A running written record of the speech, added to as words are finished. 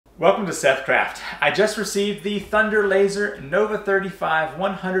Welcome to SethCraft. I just received the Thunder Laser Nova 35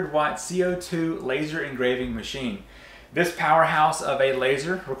 100 watt CO2 laser engraving machine. This powerhouse of a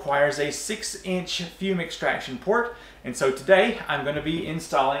laser requires a 6-inch fume extraction port, and so today I'm going to be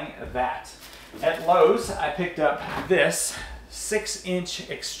installing that. At Lowe's I picked up this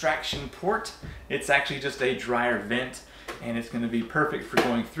 6-inch extraction port. It's actually just a dryer vent, and it's going to be perfect for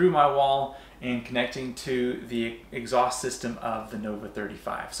going through my wall and connecting to the exhaust system of the Nova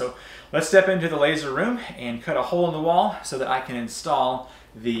 35. So let's step into the laser room and cut a hole in the wall so that I can install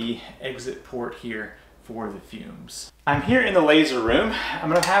the exit port here for the fumes. I'm here in the laser room. I'm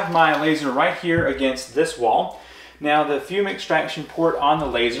going to have my laser right here against this wall. Now the fume extraction port on the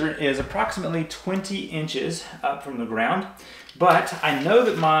laser is approximately 20 inches up from the ground, but I know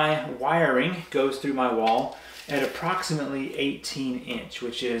that my wiring goes through my wall at approximately 18 inch,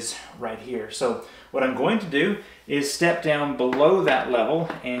 which is right here. So what I'm going to do is step down below that level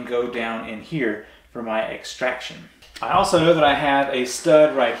and go down in here for my extraction. I also know that I have a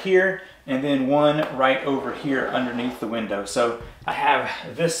stud right here and then one right over here underneath the window. So I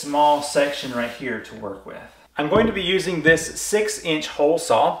have this small section right here to work with. I'm going to be using this 6-inch hole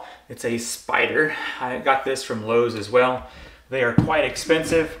saw. It's a Spider. I got this from Lowe's as well. They are quite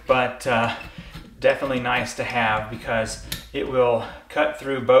expensive, but definitely nice to have because it will cut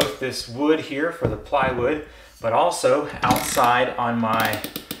through both this wood here for the plywood, but also outside on my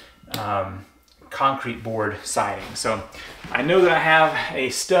concrete board siding. So I know that I have a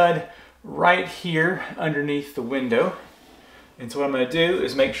stud right here underneath the window. And so what I'm going to do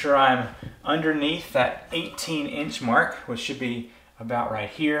is make sure I'm underneath that 18-inch mark, which should be about right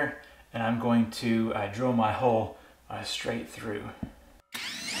here. And I'm going to drill my hole straight through.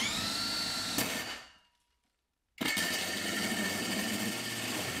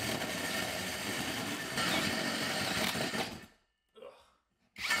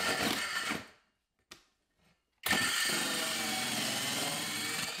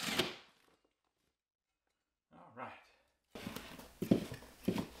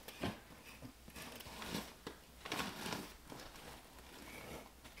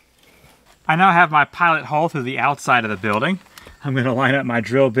 I now have my pilot hole through the outside of the building. I'm going to line up my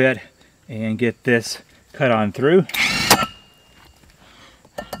drill bit and get this cut on through.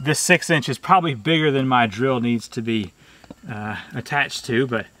 This 6-inch is probably bigger than my drill needs to be attached to,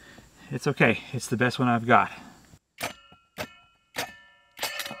 but it's okay. It's the best one I've got.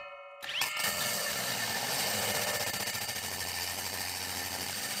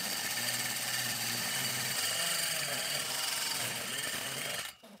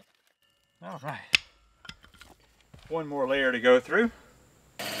 All right, one more layer to go through.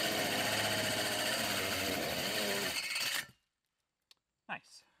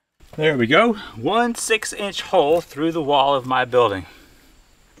 Nice. There we go, one 6-inch hole through the wall of my building.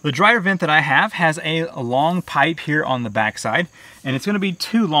 The dryer vent that I have has a long pipe here on the backside, and it's going to be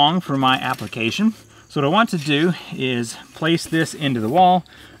too long for my application. So what I want to do is place this into the wall,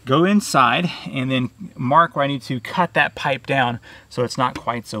 go inside, and then mark where I need to cut that pipe down so it's not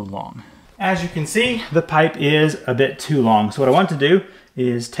quite so long. As you can see, the pipe is a bit too long. So what I want to do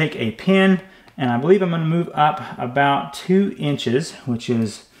is take a pin, and I believe I'm going to move up about 2 inches, which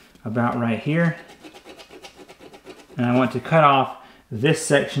is about right here. And I want to cut off this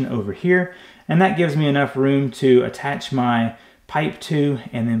section over here, and that gives me enough room to attach my pipe to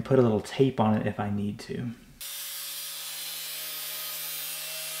and then put a little tape on it if I need to.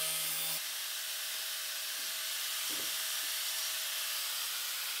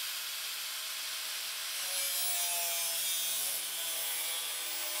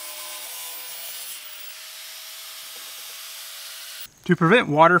 To prevent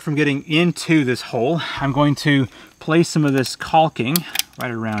water from getting into this hole, I'm going to place some of this caulking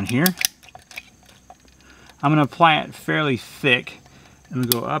right around here. I'm going to apply it fairly thick. I'm going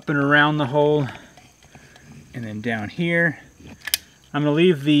to go up and around the hole and then down here. I'm going to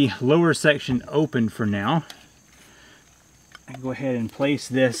leave the lower section open for now. I can go ahead and place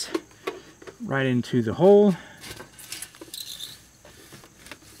this right into the hole.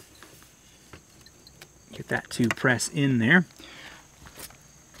 Get that to press in there.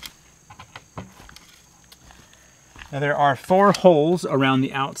 Now there are 4 holes around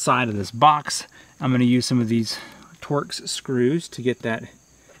the outside of this box. I'm going to use some of these Torx screws to get that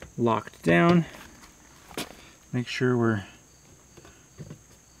locked down. Make sure we're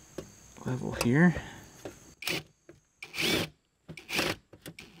level here.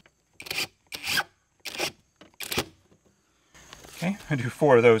 Okay, I do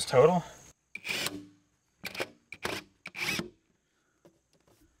 4 of those total.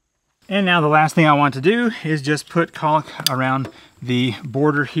 And now the last thing I want to do is just put caulk around the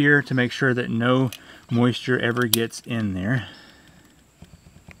border here to make sure that no moisture ever gets in there.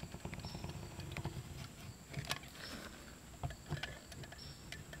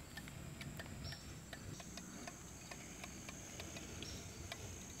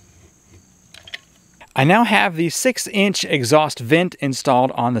 I now have the 6-inch exhaust vent installed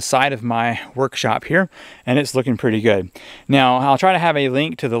on the side of my workshop here, and it's looking pretty good. Now, I'll try to have a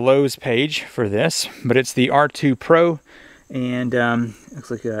link to the Lowe's page for this, but it's the R2 Pro, and looks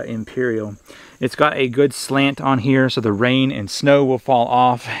like Imperial. It's got a good slant on here, so the rain and snow will fall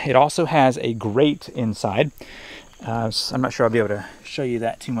off. It also has a grate inside. So I'm not sure I'll be able to show you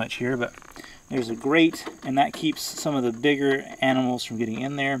that too much here, but there's a grate, and that keeps some of the bigger animals from getting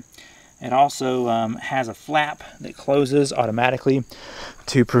in there. It also has a flap that closes automatically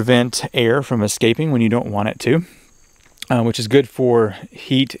to prevent air from escaping when you don't want it to, which is good for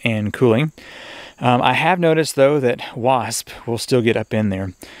heat and cooling. I have noticed though that wasp will still get up in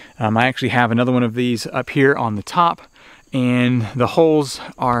there. I actually have another one of these up here on the top, and the holes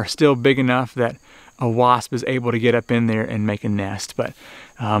are still big enough that a wasp is able to get up in there and make a nest. But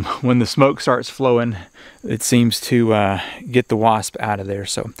when the smoke starts flowing, it seems to get the wasp out of there.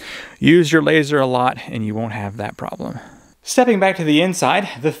 So use your laser a lot and you won't have that problem. Stepping back to the inside,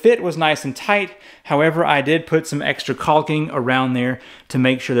 the fit was nice and tight. However, I did put some extra caulking around there to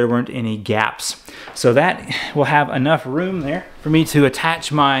make sure there weren't any gaps. So that will have enough room there for me to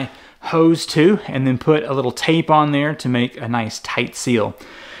attach my hose to, and then put a little tape on there to make a nice tight seal.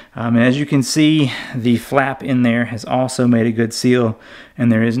 And as you can see, the flap in there has also made a good seal, and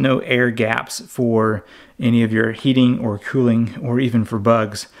there is no air gaps for any of your heating or cooling or even for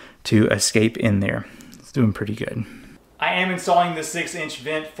bugs to escape in there. It's doing pretty good. I am installing the 6-inch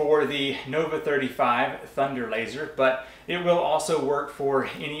vent for the Nova 35 Thunder laser, but it will also work for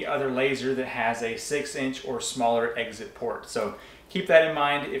any other laser that has a 6-inch or smaller exit port. So keep that in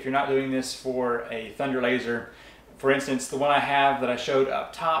mind if you're not doing this for a Thunder laser. For instance, the one I have that I showed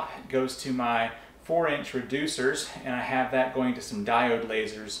up top goes to my 4-inch reducers, and I have that going to some diode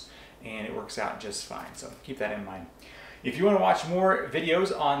lasers, and it works out just fine. So keep that in mind. If you want to watch more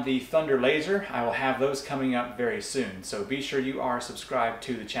videos on the Thunder laser, I will have those coming up very soon. So be sure you are subscribed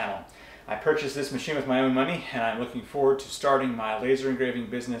to the channel. I purchased this machine with my own money, and I'm looking forward to starting my laser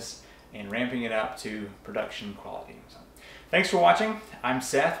engraving business and ramping it up to production quality. So, thanks for watching. I'm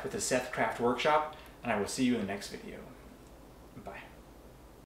Seth with the SethCraft Workshop, and I will see you in the next video.